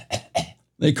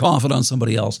 they cough it on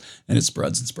somebody else, and it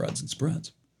spreads and spreads and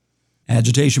spreads.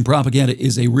 Agitation propaganda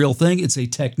is a real thing. It's a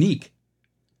technique.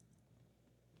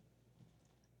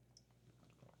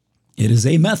 It is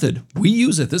a method. We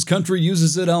use it. This country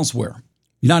uses it elsewhere.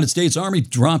 United States Army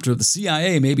dropped, or the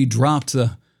CIA maybe dropped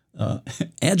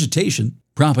agitation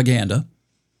propaganda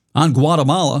on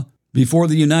Guatemala before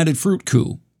the United Fruit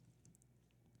coup.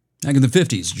 Back in the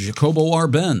 50s, Jacobo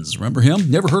Arbenz, remember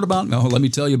him? Never heard about him? Oh, let me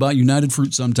tell you about United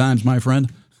Fruit sometimes, my friend.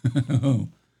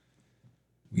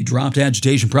 We dropped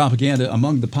agitation propaganda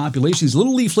among the population, these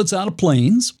little leaflets out of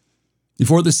planes,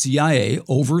 before the CIA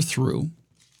overthrew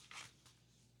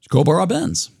Jacobo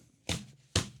Arbenz.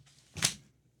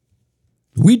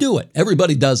 We do it.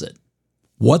 Everybody does it.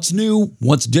 What's new,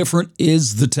 what's different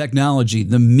is the technology,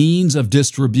 the means of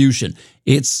distribution.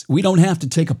 We don't have to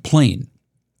take a plane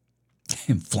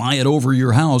and fly it over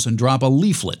your house and drop a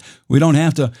leaflet. We don't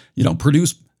have to,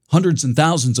 produce hundreds and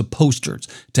thousands of posters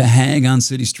to hang on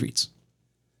city streets.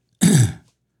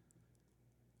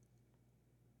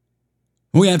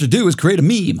 What we have to do is create a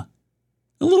meme,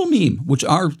 a little meme, which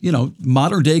are,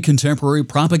 modern day contemporary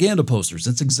propaganda posters.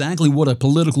 That's exactly what a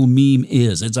political meme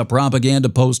is. It's a propaganda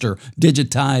poster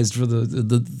digitized for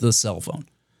the cell phone.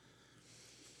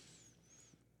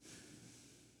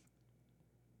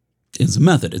 It's a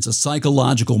method. It's a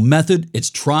psychological method. It's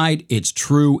tried, it's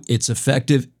true, it's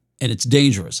effective, and it's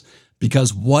dangerous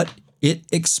because what it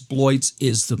exploits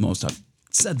is the most, I've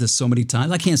said this so many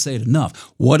times, I can't say it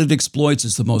enough. What it exploits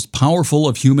is the most powerful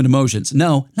of human emotions.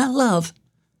 No, not love,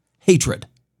 hatred.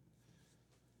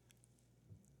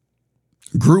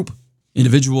 Group,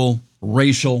 individual,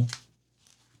 racial.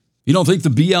 You don't think the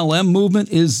BLM movement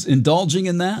is indulging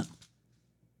in that?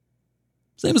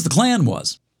 Same as the Klan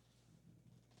was.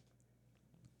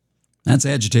 That's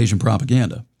agitation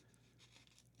propaganda.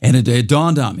 And it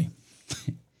dawned on me.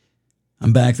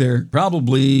 I'm back there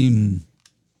probably,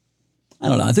 I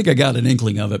don't know, I think I got an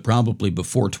inkling of it probably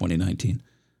before 2019.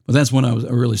 But that's when I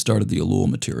really started the Elul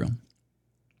material.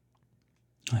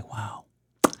 Like, wow.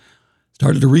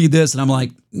 Started to read this and I'm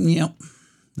like,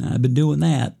 I've been doing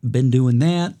that.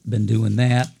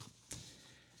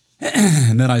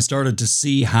 And then I started to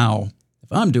see how,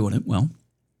 if I'm doing it, well,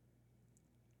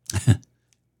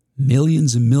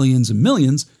 millions and millions and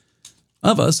millions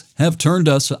of us have turned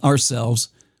ourselves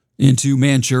into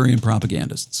Manchurian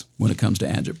propagandists when it comes to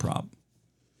agitprop.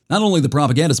 Not only the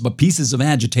propagandists, but pieces of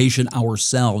agitation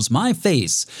ourselves. My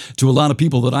face to a lot of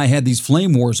people that I had these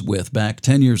flame wars with back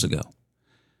 10 years ago.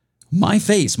 My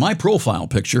face, my profile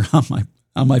picture on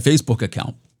my Facebook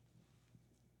account.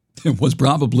 It was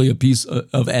probably a piece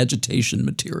of agitation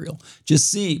material.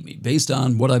 Just seeing me based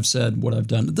on what I've said, what I've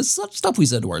done, the stuff we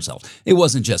said to ourselves. It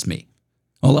wasn't just me.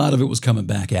 A lot of it was coming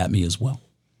back at me as well.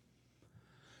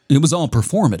 And it was all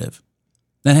performative.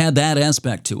 That had that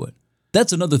aspect to it.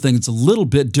 That's another thing that's a little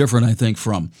bit different, I think,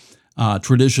 from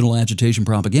traditional agitation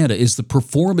propaganda is the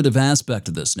performative aspect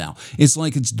of this now. It's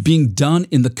like it's being done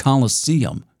in the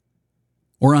Coliseum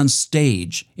or on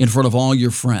stage in front of all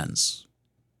your friends.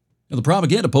 Now, the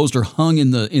propaganda poster hung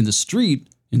in the street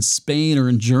in Spain or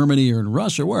in Germany or in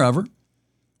Russia, wherever.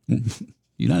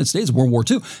 United States, World War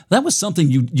II. That was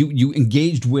something you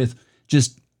engaged with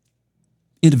just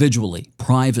individually,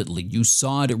 privately. You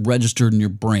saw it registered in your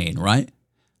brain, right?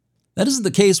 That isn't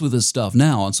the case with this stuff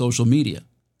now on social media.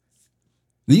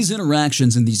 These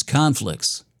interactions and these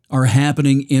conflicts are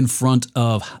happening in front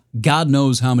of God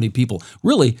knows how many people.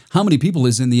 Really, how many people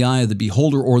is in the eye of the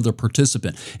beholder or the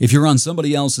participant? If you're on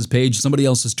somebody else's page, somebody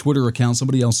else's Twitter account,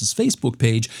 somebody else's Facebook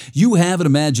page, you have an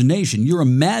imagination. You're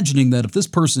imagining that if this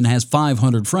person has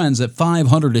 500 friends, that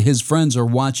 500 of his friends are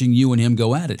watching you and him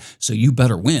go at it. So you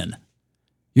better win.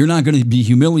 You're not going to be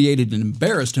humiliated and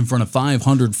embarrassed in front of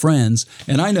 500 friends.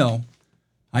 And I know,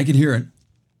 I can hear it.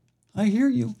 I hear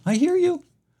you. I hear you.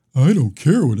 I don't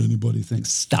care what anybody thinks.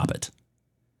 Stop it.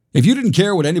 If you didn't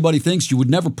care what anybody thinks, you would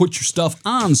never put your stuff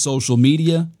on social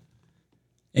media,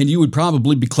 and you would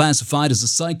probably be classified as a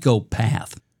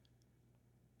psychopath.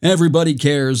 Everybody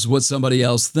cares what somebody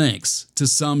else thinks, to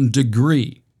some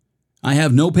degree. I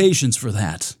have no patience for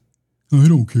that. I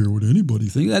don't care what anybody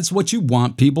thinks. That's what you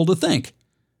want people to think.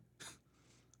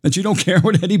 That you don't care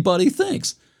what anybody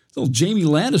thinks. It's the old Jamie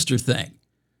Lannister thing,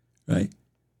 right?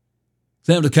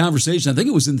 They having a conversation, I think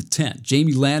it was in the tent.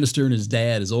 Jamie Lannister and his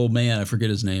dad, his old man, I forget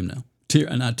his name now.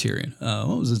 Not Tyrion.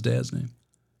 What was his dad's name?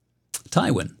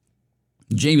 Tywin.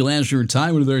 Jamie Lannister and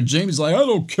Tywin are there, and Jamie's like, I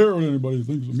don't care what anybody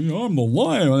thinks of me. I'm the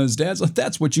lion. And his dad's like,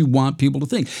 that's what you want people to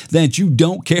think, that you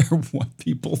don't care what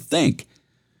people think.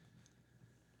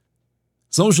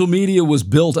 Social media was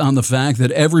built on the fact that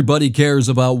everybody cares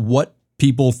about what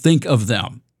people think of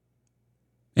them.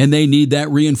 And they need that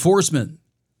reinforcement.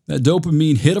 That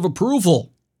dopamine hit of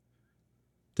approval.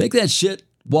 Take that shit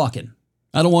walking.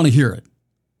 I don't want to hear it.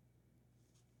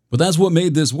 But that's what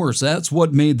made this worse. That's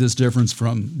what made this different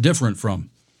from 1920s,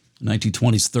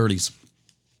 30s.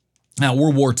 Now,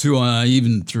 World War II,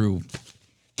 even through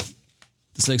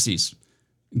the 60s,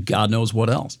 God knows what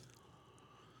else,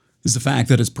 is the fact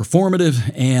that it's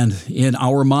performative, and in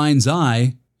our mind's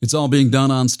eye, it's all being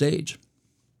done on stage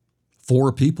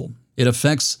for people. It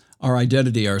affects our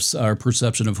identity, our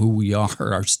perception of who we are,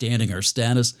 our standing, our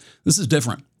status. This is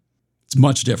different. It's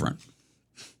much different.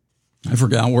 I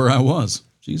forgot where I was.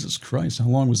 Jesus Christ, how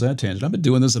long was that tangent? I've been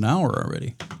doing this an hour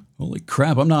already. Holy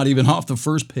crap, I'm not even off the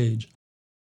first page.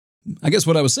 I guess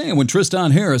what I was saying, when Tristan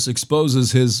Harris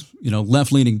exposes his,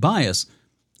 left-leaning bias,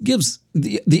 gives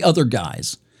the other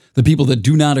guys, the people that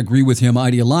do not agree with him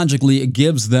ideologically, it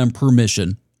gives them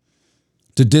permission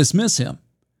to dismiss him.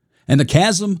 And the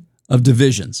chasm of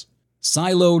divisions,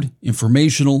 siloed,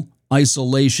 informational,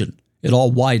 isolation, it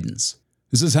all widens.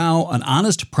 This is how an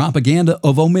honest propaganda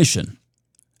of omission.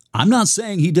 I'm not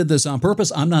saying he did this on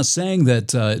purpose. I'm not saying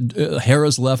that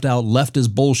Harris left out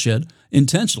leftist bullshit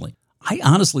intentionally. I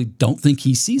honestly don't think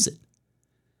he sees it.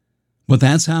 But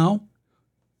that's how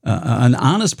an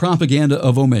honest propaganda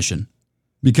of omission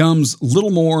becomes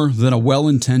little more than a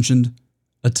well-intentioned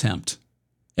attempt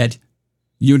at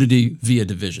unity via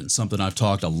division, something I've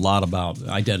talked a lot about,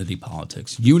 identity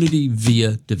politics. Unity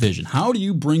via division. How do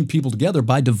you bring people together?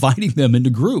 By dividing them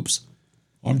into groups.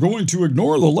 I'm going to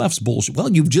ignore the left's bullshit.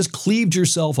 Well, you've just cleaved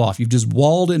yourself off. You've just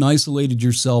walled and isolated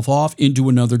yourself off into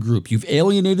another group. You've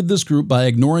alienated this group by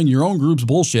ignoring your own group's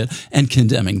bullshit and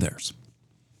condemning theirs.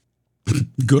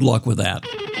 Good luck with that.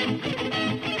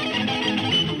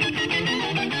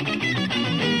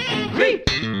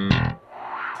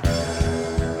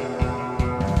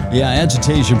 Yeah,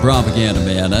 agitation propaganda,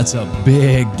 man. That's a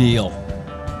big deal.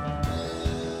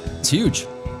 It's huge.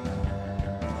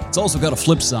 It's also got a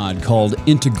flip side called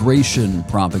integration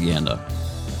propaganda.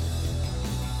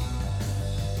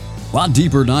 A lot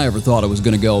deeper than I ever thought it was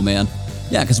going to go, man.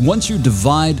 Yeah, because once you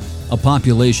divide a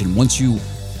population, once you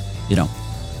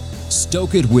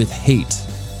stoke it with hate,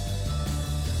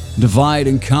 divide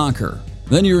and conquer,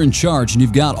 then you're in charge and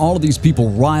you've got all of these people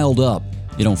riled up.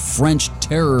 French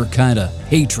terror kind of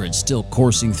hatred still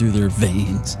coursing through their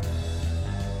veins.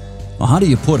 Well, how do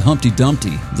you put Humpty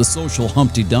Dumpty, the social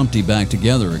Humpty Dumpty, back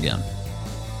together again?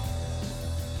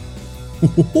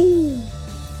 Did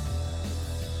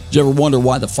you ever wonder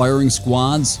why the firing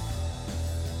squads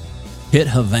hit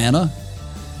Havana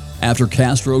after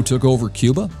Castro took over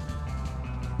Cuba?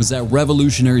 It was that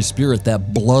revolutionary spirit,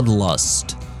 that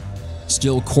bloodlust,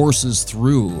 still courses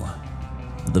through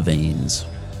the veins.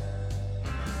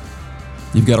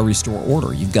 You've got to restore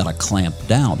order. You've got to clamp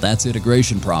down. That's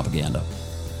integration propaganda.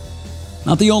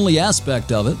 Not the only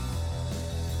aspect of it.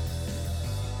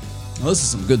 Well, this is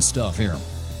some good stuff here.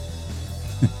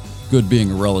 Good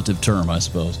being a relative term, I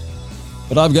suppose.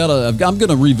 But I'm going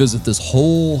to revisit this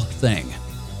whole thing.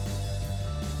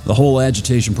 The whole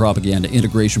agitation propaganda,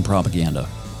 integration propaganda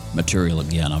material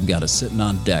again. I've got it sitting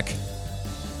on deck.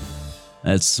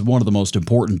 That's one of the most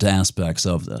important aspects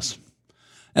of this.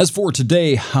 As for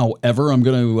today, however, I'm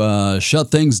going to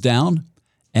shut things down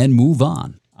and move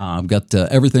on. I've got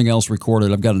everything else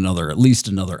recorded. I've got at least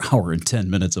another hour and 10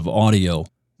 minutes of audio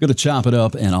Going to chop it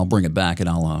up, and I'll bring it back, and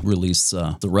I'll release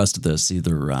the rest of this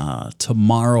either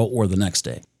tomorrow or the next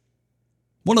day.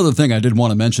 One other thing I did want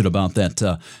to mention about that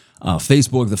the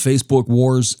Facebook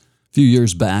wars a few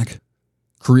years back,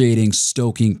 creating,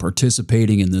 stoking,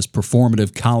 participating in this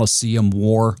performative Coliseum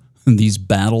war, these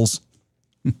battles.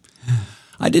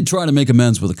 I did try to make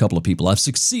amends with a couple of people. I've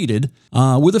succeeded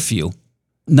with a few.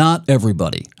 Not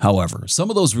everybody, however. Some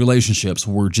of those relationships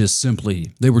were just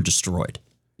simply, they were destroyed.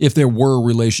 If there were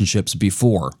relationships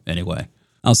before, anyway,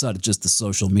 outside of just the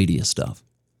social media stuff.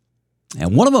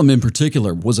 And one of them in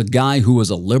particular was a guy who was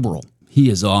a liberal.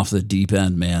 He is off the deep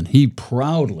end, man. He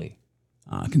proudly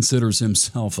considers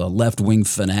himself a left-wing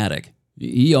fanatic.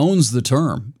 He owns the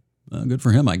term. Good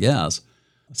for him, I guess.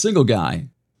 A single guy.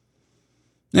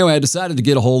 Anyway, I decided to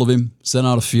get a hold of him, sent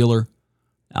out a feeler.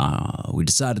 We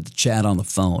decided to chat on the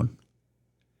phone.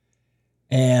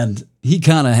 And he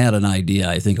kind of had an idea,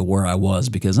 I think, of where I was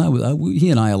because he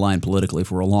and I aligned politically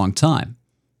for a long time.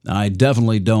 I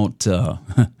definitely don't,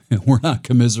 we're not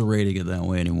commiserating it that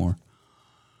way anymore.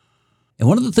 And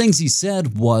one of the things he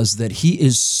said was that he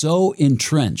is so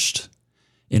entrenched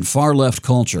in far-left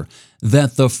culture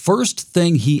that the first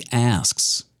thing he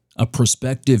asks a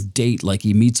prospective date, like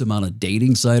he meets him on a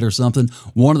dating site or something,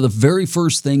 one of the very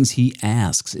first things he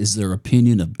asks is their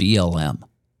opinion of BLM.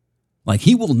 Like,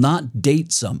 he will not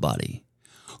date somebody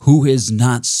who is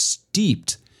not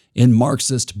steeped in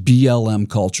Marxist BLM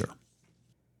culture.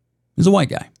 He's a white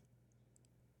guy.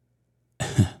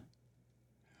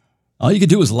 All you could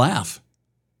do is laugh,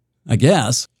 I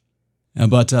guess.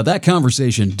 But that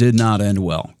conversation did not end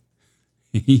well.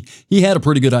 He had a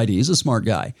pretty good idea. He's a smart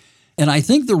guy. And I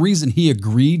think the reason he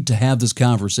agreed to have this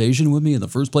conversation with me in the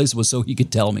first place was so he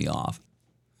could tell me off.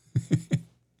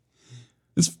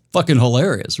 It's fucking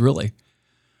hilarious, really.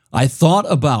 I thought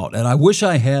about, and I wish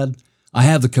I have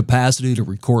the capacity to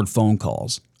record phone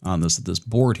calls on this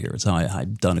board here. It's how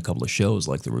I've done a couple of shows,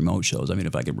 like the remote shows. I mean,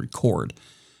 if I could record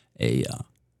a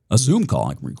Zoom call,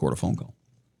 I can record a phone call.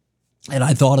 And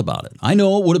I thought about it. I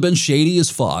know it would have been shady as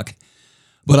fuck,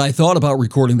 but I thought about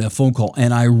recording that phone call,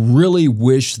 and I really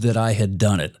wish that I had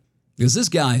done it. Because this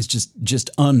guy is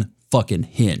just unfucking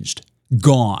hinged.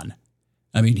 Gone.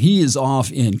 I mean, he is off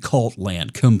in cult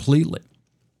land completely.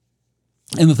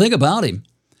 And the thing about him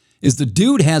is the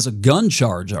dude has a gun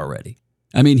charge already.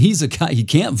 I mean, he's a guy, he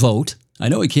can't vote. I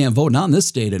know he can't vote, not in this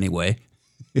state anyway.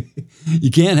 He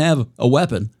can't have a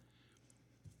weapon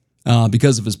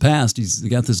because of his past. He's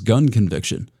got this gun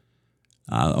conviction.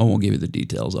 I won't give you the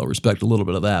details. I'll respect a little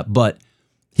bit of that. But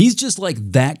he's just like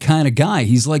that kind of guy.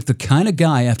 He's like the kind of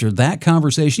guy after that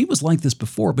conversation. He was like this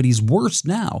before, but he's worse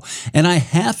now. And I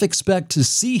half expect to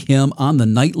see him on the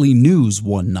nightly news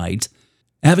one night,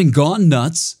 having gone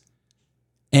nuts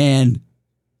and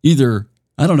either,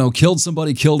 I don't know, killed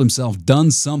somebody, killed himself,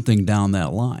 done something down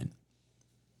that line.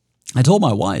 I told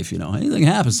my wife, anything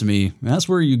happens to me, that's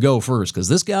where you go first, because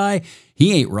this guy,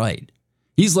 he ain't right.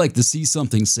 He's like the see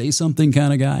something, say something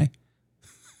kind of guy.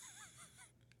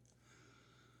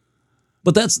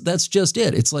 But that's just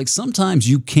it. It's like sometimes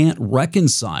you can't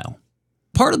reconcile.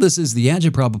 Part of this is the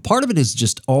agitprop, but part of it is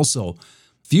just also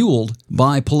fueled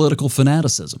by political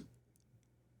fanaticism.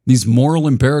 These moral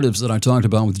imperatives that I talked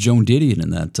about with Joan Didion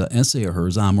in that essay of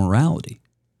hers on morality.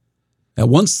 And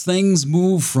once things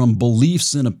move from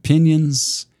beliefs and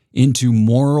opinions into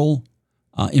moral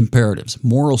imperatives,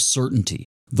 moral certainty,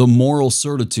 the moral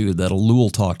certitude that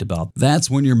Ellul talked about, that's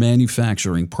when you're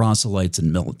manufacturing proselytes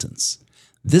and militants.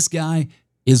 This guy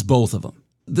is both of them.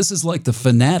 This is like the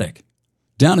fanatic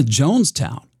down at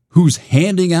Jonestown who's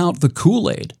handing out the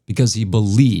Kool-Aid because he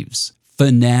believes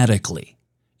fanatically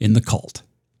in the cult.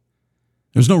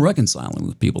 There's no reconciling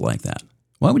with people like that.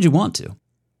 Why would you want to?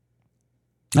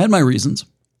 I had my reasons.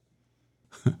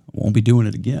 I won't be doing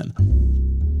it again.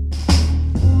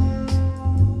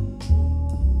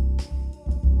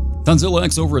 Tonzilla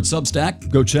X over at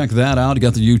Substack. Go check that out. I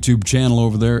got the YouTube channel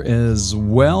over there as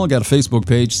well. I got a Facebook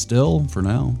page still for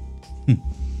now.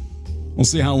 We'll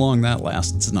see how long that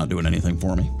lasts. It's not doing anything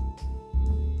for me.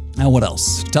 Now, what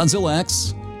else?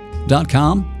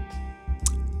 TonzillaX.com.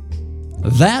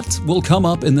 That will come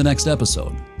up in the next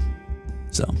episode.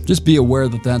 So just be aware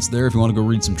that that's there if you want to go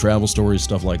read some travel stories,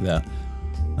 stuff like that.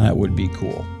 That would be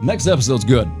cool. Next episode's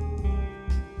good.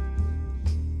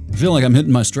 I feel like I'm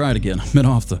hitting my stride again. I've been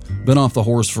off the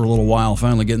horse for a little while,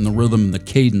 finally getting the rhythm and the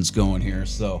cadence going here.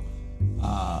 So,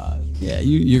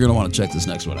 you're going to want to check this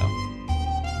next one out.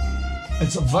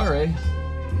 It's a very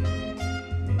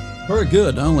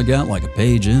good. I only got like a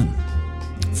page in.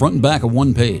 Front and back of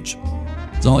one page.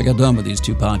 That's all I got done with these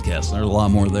two podcasts. There's a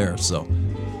lot more there, so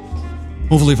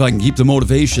hopefully if I can keep the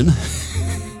motivation,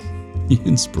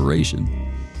 inspiration.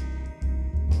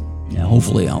 Yeah,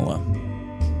 hopefully I'll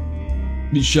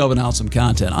be shoving out some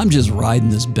content. I'm just riding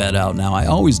this bed out now. I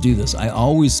always do this. I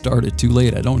always start it too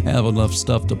late. I don't have enough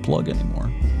stuff to plug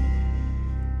anymore.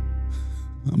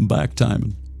 I'm back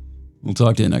timing. We'll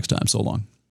talk to you next time. So long.